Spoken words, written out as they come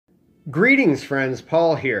Greetings friends,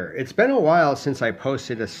 Paul here. It's been a while since I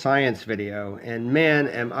posted a science video, and man,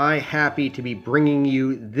 am I happy to be bringing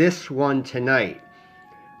you this one tonight.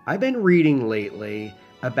 I've been reading lately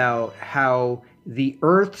about how the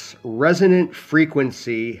Earth's resonant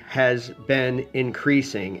frequency has been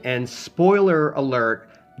increasing, and spoiler alert,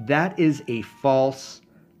 that is a false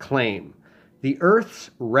claim. The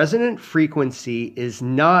Earth's resonant frequency is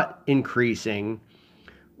not increasing.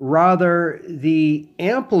 Rather, the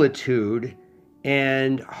amplitude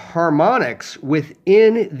and harmonics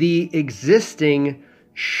within the existing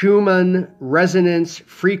Schumann resonance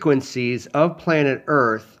frequencies of planet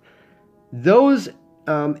Earth, those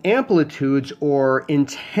amplitudes or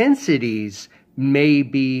intensities may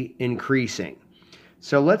be increasing.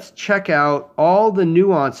 So let's check out all the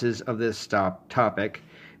nuances of this topic,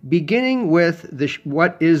 beginning with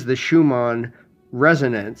what is the Schumann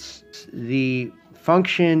resonance. The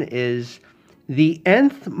function is the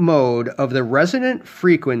nth mode of the resonant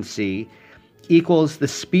frequency equals the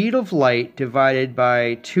speed of light divided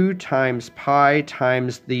by 2 times pi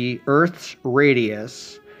times the Earth's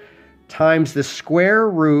radius times the square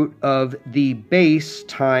root of the base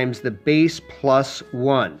times the base plus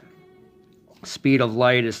 1. Speed of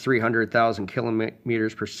light is 300,000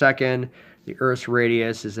 kilometers per second. The Earth's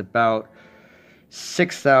radius is about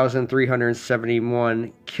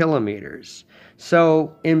 6,371 kilometers.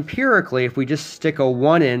 So empirically, if we just stick a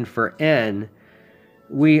 1 in for n,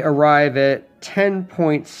 we arrive at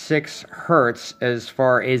 10.6 hertz as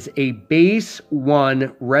far as a base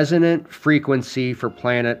 1 resonant frequency for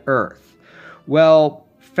planet Earth. Well,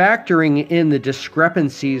 factoring in the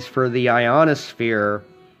discrepancies for the ionosphere,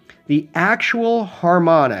 the actual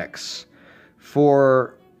harmonics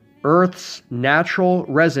for Earth's natural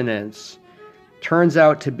resonance turns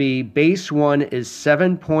out to be base 1 is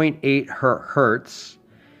 7.8 hertz,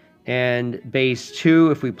 and base 2,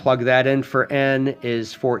 if we plug that in for n,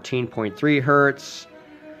 is 14.3 hertz,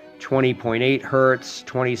 20.8 hertz,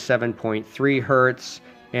 27.3 hertz,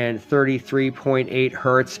 and 33.8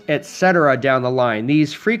 hertz, etc. down the line.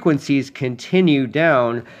 These frequencies continue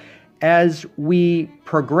down as we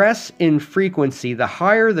progress in frequency. The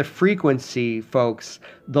higher the frequency, folks,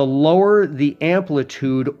 the lower the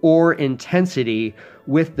amplitude or intensity,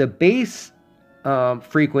 with the base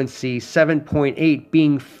frequency 7.8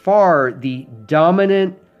 being far the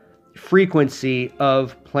dominant frequency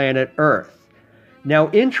of planet Earth. Now,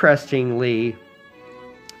 interestingly,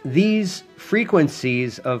 these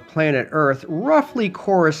frequencies of planet Earth roughly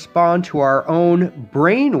correspond to our own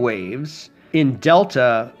brain waves. In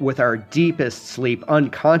delta, with our deepest sleep,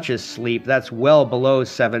 unconscious sleep, that's well below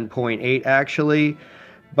 7.8 actually.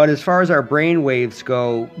 But as far as our brain waves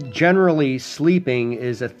go, generally sleeping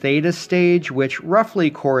is a theta stage, which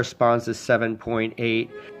roughly corresponds to 7.8.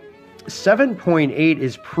 7.8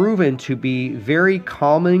 is proven to be very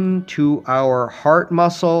calming to our heart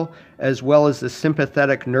muscle as well as the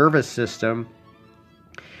sympathetic nervous system.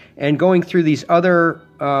 And going through these other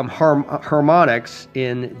harmonics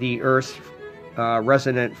in the Earth's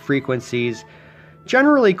resonant frequencies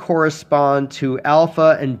generally correspond to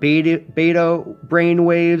alpha and beta brain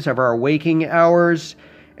waves of our waking hours.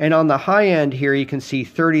 And on the high end here, you can see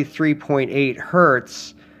 33.8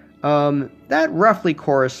 hertz. That roughly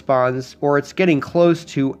corresponds, or it's getting close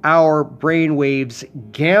to our brain waves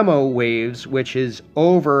gamma waves, which is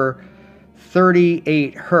over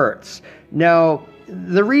 38 hertz. Now,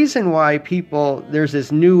 the reason why there's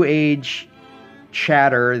this new age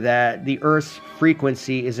chatter that the Earth's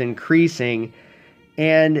frequency is increasing,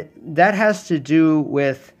 and that has to do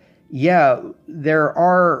with, there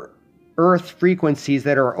are Earth frequencies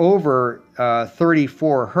that are over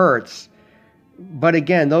 34 hertz, but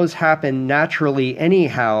again, those happen naturally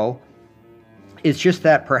anyhow. It's just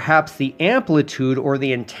that perhaps the amplitude or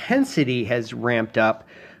the intensity has ramped up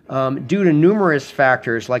due to numerous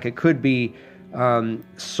factors, like it could be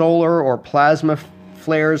solar or plasma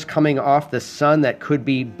flares coming off the sun that could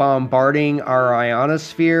be bombarding our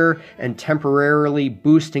ionosphere and temporarily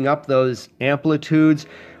boosting up those amplitudes.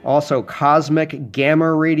 Also, cosmic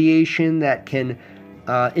gamma radiation that can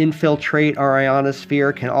infiltrate our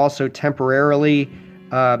ionosphere can also temporarily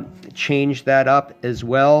change that up as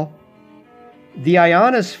well. The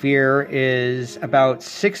ionosphere is about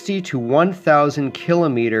 60 to 1,000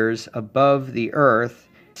 kilometers above the Earth.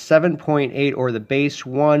 7.8, or the base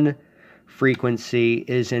 1 frequency,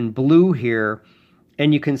 is in blue here,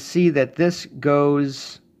 and you can see that this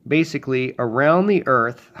goes basically around the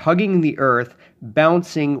Earth, hugging the Earth,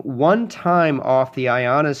 bouncing one time off the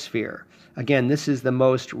ionosphere. Again, this is the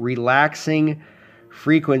most relaxing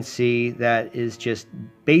frequency that is just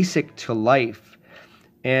basic to life.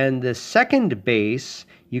 And the second base,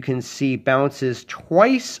 you can see bounces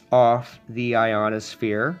twice off the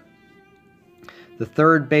ionosphere. The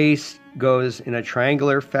third base goes in a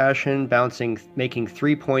triangular fashion, making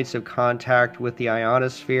 3 points of contact with the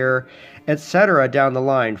ionosphere, etc. down the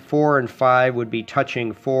line. 4 and 5 would be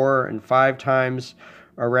touching 4 and 5 times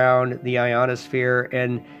around the ionosphere.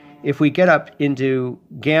 And if we get up into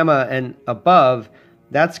gamma and above,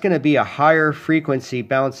 that's going to be a higher frequency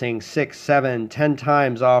bouncing 6, 7, 10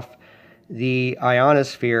 times off the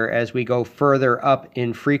ionosphere as we go further up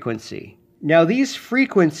in frequency. Now, these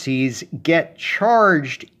frequencies get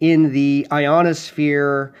charged in the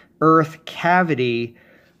ionosphere Earth cavity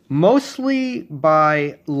mostly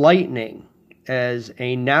by lightning as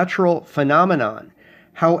a natural phenomenon.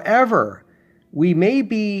 However, we may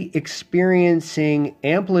be experiencing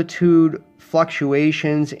amplitude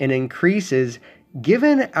fluctuations and increases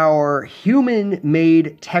given our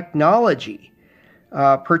human-made technology,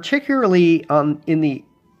 particularly in the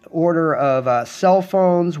order of cell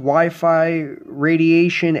phones, Wi-Fi,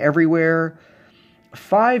 radiation everywhere.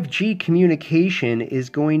 5G communication is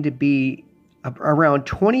going to be around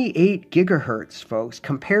 28 gigahertz, folks,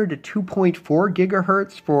 compared to 2.4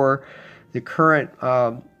 gigahertz for the current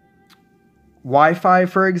Wi-Fi,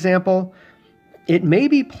 for example. It may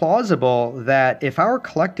be plausible that if our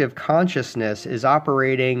collective consciousness is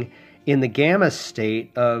operating in the gamma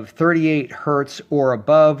state of 38 hertz or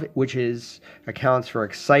above, which accounts for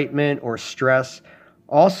excitement or stress,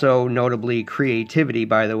 also notably creativity,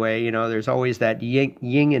 by the way. There's always that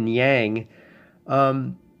yin and yang.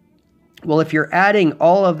 Well, if you're adding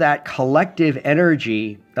all of that collective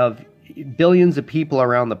energy of billions of people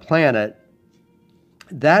around the planet,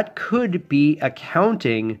 that could be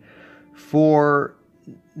accounting for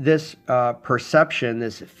this perception,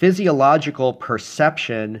 this physiological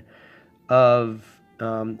perception of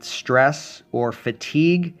stress or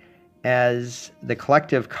fatigue, as the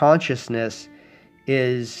collective consciousness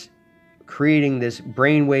is creating this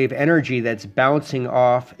brainwave energy that's bouncing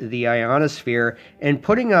off the ionosphere and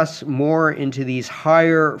putting us more into these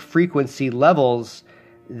higher frequency levels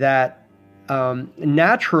that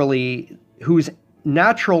whose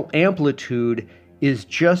natural amplitude is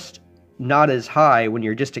just not as high when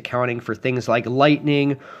you're just accounting for things like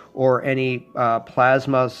lightning or any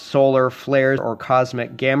plasma solar flares or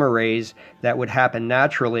cosmic gamma rays that would happen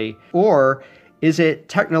naturally? Or is it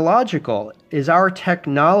technological? Is our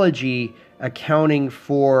technology accounting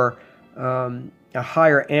for a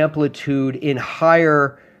higher amplitude in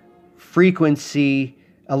higher frequency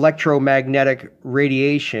electromagnetic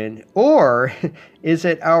radiation? Or is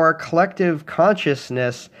it our collective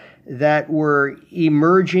consciousness that we're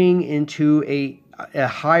emerging into a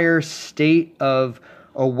higher state of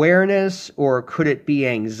awareness? Or could it be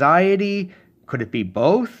anxiety? Could it be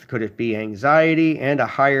both? Could it be anxiety and a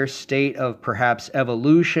higher state of perhaps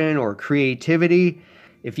evolution or creativity?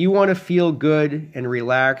 If you want to feel good and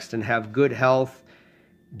relaxed and have good health,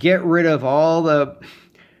 get rid of all the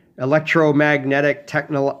electromagnetic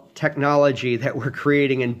technology that we're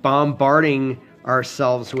creating and bombarding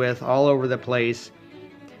ourselves with all over the place.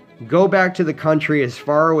 Go back to the country as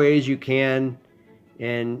far away as you can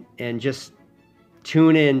and just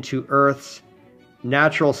tune in to Earth's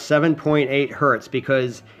natural 7.8 hertz,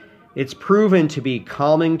 because it's proven to be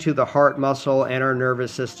calming to the heart muscle and our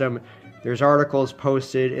nervous system. There's articles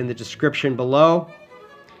posted in the description below.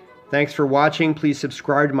 Thanks for watching. Please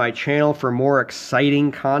subscribe to my channel for more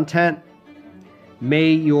exciting content.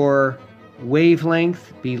 May your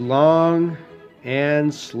wavelength be long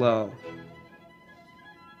and slow.